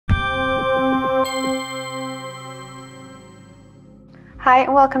Hi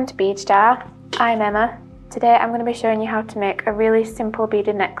and welcome to Beadstar. I'm Emma. Today I'm going to be showing you how to make a really simple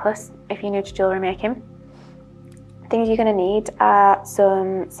beaded necklace if you're new to jewellery making. Things you're going to need are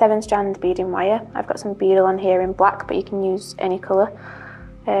some 7-strand beading wire. I've got some Beadalon here in black, but you can use any colour.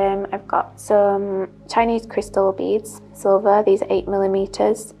 I've got some Chinese crystal beads, silver, these are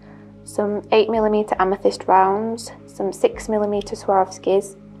 8mm, some 8mm amethyst rounds, some 6mm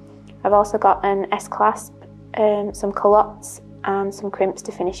Swarovskis. I've also got an S-clasp, some calottes and some crimps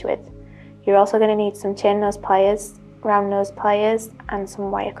to finish with. You're also going to need some chain nose pliers, round nose pliers and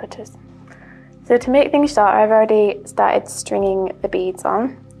some wire cutters. So to make things short, I've already started stringing the beads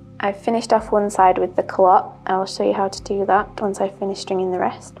on. I've finished off one side with the calotte. I'll show you how to do that once I've finished stringing the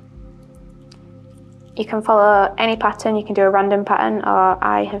rest. You can follow any pattern, you can do a random pattern, or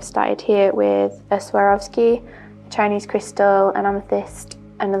I have started here with a Swarovski, a Chinese crystal, an amethyst,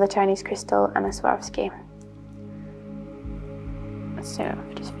 another Chinese crystal and a Swarovski. So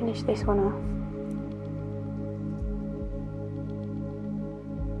I've just finished this one off.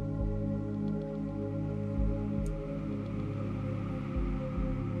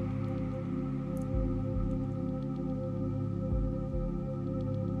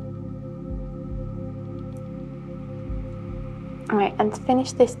 Alright, and to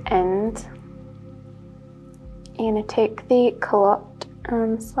finish this end, you're going to take the calotte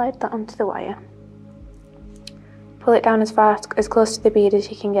and slide that onto the wire. Pull it down as close to the bead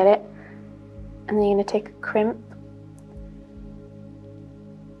as you can get it, and then you're going to take a crimp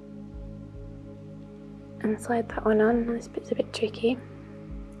and slide that one on. This bit's a bit tricky.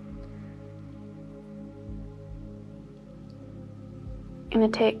 You're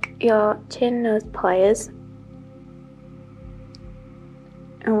going to take your chain nose pliers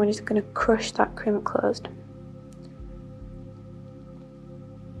and we're just going to crush that crimp closed.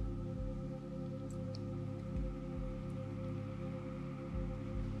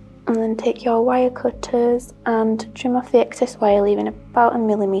 And then take your wire cutters and trim off the excess wire, leaving about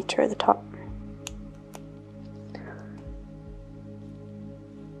 1mm at the top.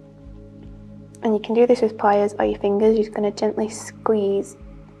 And you can do this with pliers or your fingers. You're just going to gently squeeze.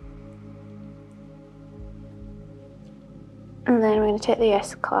 And then we're going to take the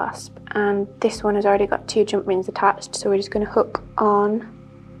S-clasp, and this one has already got 2 jump rings attached, so we're just going to hook on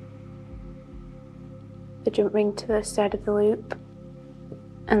the jump ring to the side of the loop.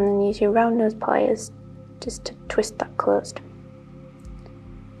 And then use your round nose pliers just to twist that closed.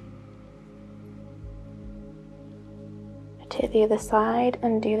 Take the other side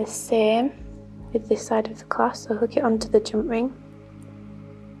and do the same with this side of the clasp, so hook it onto the jump ring.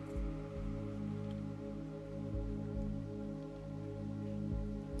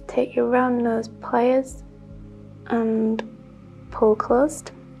 Take your round nose pliers and pull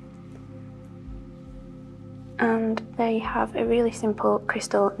closed. And there you have a really simple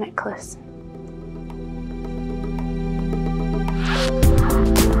crystal necklace.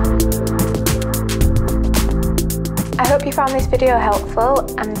 I hope you found this video helpful,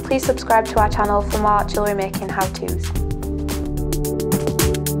 and please subscribe to our channel for more jewellery making how-tos.